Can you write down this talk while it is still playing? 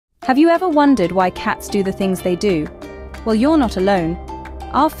Have you ever wondered why cats do the things they do? Well, you're not alone.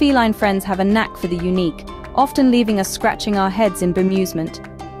 Our feline friends have a knack for the unique, often leaving us scratching our heads in bemusement.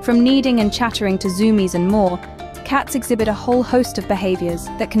 From kneading and chattering to zoomies and more, cats exhibit a whole host of behaviors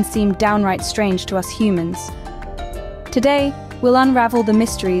that can seem downright strange to us humans. Today, we'll unravel the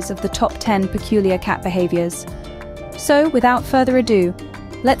mysteries of the top 10 peculiar cat behaviors. So, without further ado,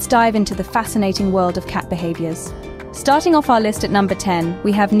 let's dive into the fascinating world of cat behaviors. Starting off our list at number 10,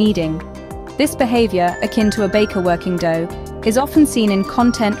 we have kneading. This behavior, akin to a baker working dough, is often seen in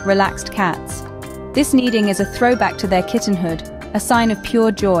content, relaxed cats. This kneading is a throwback to their kittenhood, a sign of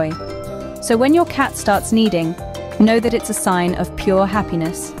pure joy. So when your cat starts kneading, know that it's a sign of pure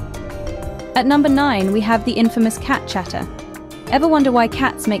happiness. At number 9, we have the infamous cat chatter. Ever wonder why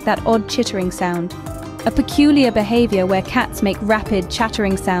cats make that odd chittering sound? A peculiar behavior where cats make rapid,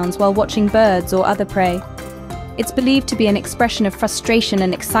 chattering sounds while watching birds or other prey. It's believed to be an expression of frustration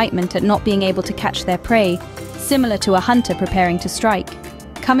and excitement at not being able to catch their prey, similar to a hunter preparing to strike.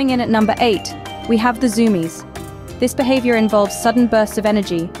 Coming in at number 8, we have the zoomies. This behavior involves sudden bursts of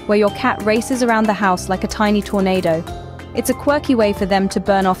energy, where your cat races around the house like a tiny tornado. It's a quirky way for them to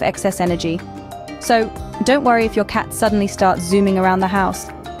burn off excess energy. So, don't worry if your cat suddenly starts zooming around the house.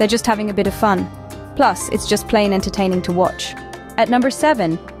 They're just having a bit of fun. Plus, it's just plain entertaining to watch. At number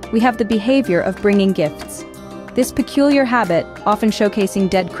 7, we have the behavior of bringing gifts. This peculiar habit, often showcasing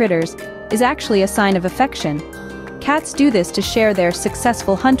dead critters, is actually a sign of affection. Cats do this to share their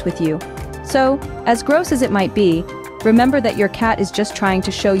successful hunt with you. So, as gross as it might be, remember that your cat is just trying to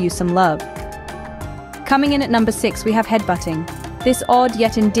show you some love. Coming in at number 6, we have headbutting. This odd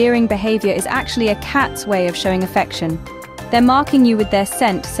yet endearing behavior is actually a cat's way of showing affection. They're marking you with their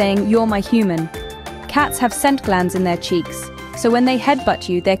scent, saying, "You're my human." Cats have scent glands in their cheeks, so when they headbutt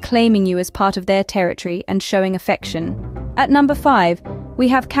you, they're claiming you as part of their territory and showing affection. At number 5, we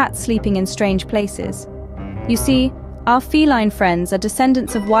have cats sleeping in strange places. You see, our feline friends are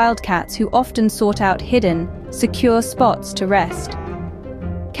descendants of wild cats who often sought out hidden, secure spots to rest.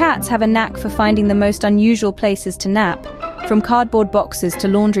 Cats have a knack for finding the most unusual places to nap, from cardboard boxes to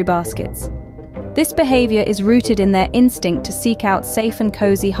laundry baskets. This behavior is rooted in their instinct to seek out safe and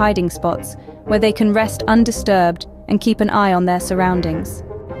cozy hiding spots, where they can rest undisturbed and keep an eye on their surroundings.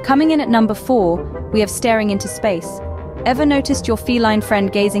 Coming in at number 4, we have staring into space. Ever noticed your feline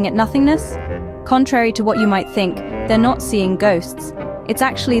friend gazing at nothingness? Contrary to what you might think, they're not seeing ghosts. It's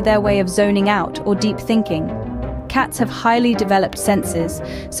actually their way of zoning out or deep thinking. Cats have highly developed senses,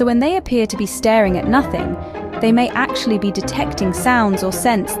 so when they appear to be staring at nothing, they may actually be detecting sounds or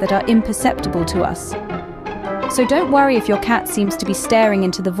scents that are imperceptible to us. So don't worry if your cat seems to be staring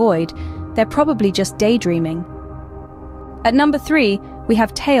into the void. They're probably just daydreaming. At number 3, we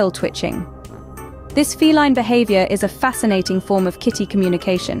have tail twitching. This feline behavior is a fascinating form of kitty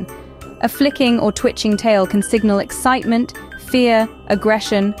communication. A flicking or twitching tail can signal excitement, fear,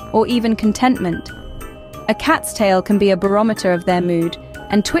 aggression, or even contentment. A cat's tail can be a barometer of their mood,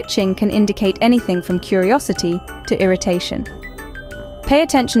 and twitching can indicate anything from curiosity to irritation. Pay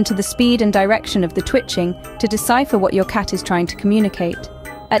attention to the speed and direction of the twitching to decipher what your cat is trying to communicate.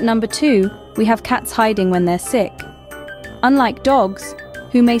 At number 2, we have cats hiding when they're sick. Unlike dogs,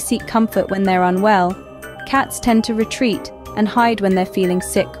 who may seek comfort when they're unwell, cats tend to retreat and hide when they're feeling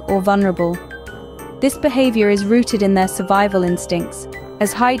sick or vulnerable. This behavior is rooted in their survival instincts,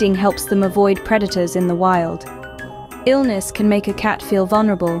 as hiding helps them avoid predators in the wild. Illness can make a cat feel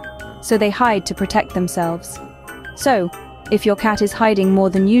vulnerable, so they hide to protect themselves. So, if your cat is hiding more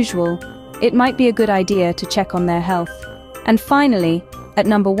than usual, it might be a good idea to check on their health. And finally, at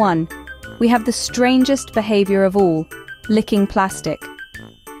number 1, we have the strangest behavior of all, licking plastic.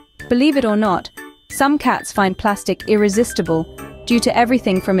 Believe it or not, some cats find plastic irresistible due to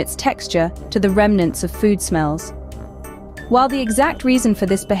everything from its texture to the remnants of food smells. While the exact reason for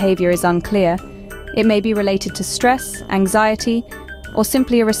this behavior is unclear, it may be related to stress, anxiety, or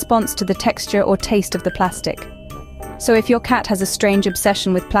simply a response to the texture or taste of the plastic. So if your cat has a strange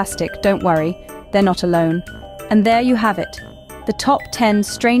obsession with plastic, don't worry, they're not alone. And there you have it, the top 10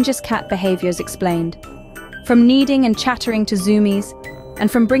 strangest cat behaviors explained. From kneading and chattering to zoomies, and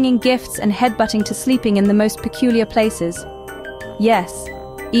from bringing gifts and headbutting to sleeping in the most peculiar places. Yes,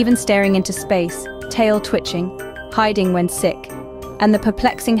 even staring into space, tail twitching, hiding when sick, and the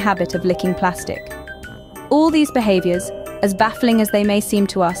perplexing habit of licking plastic. All these behaviors, as baffling as they may seem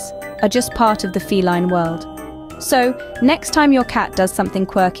to us, are just part of the feline world. So, next time your cat does something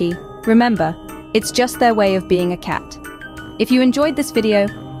quirky, remember, it's just their way of being a cat. If you enjoyed this video,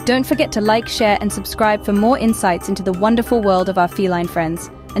 don't forget to like, share, and subscribe for more insights into the wonderful world of our feline friends.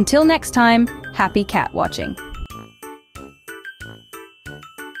 Until next time, happy cat watching.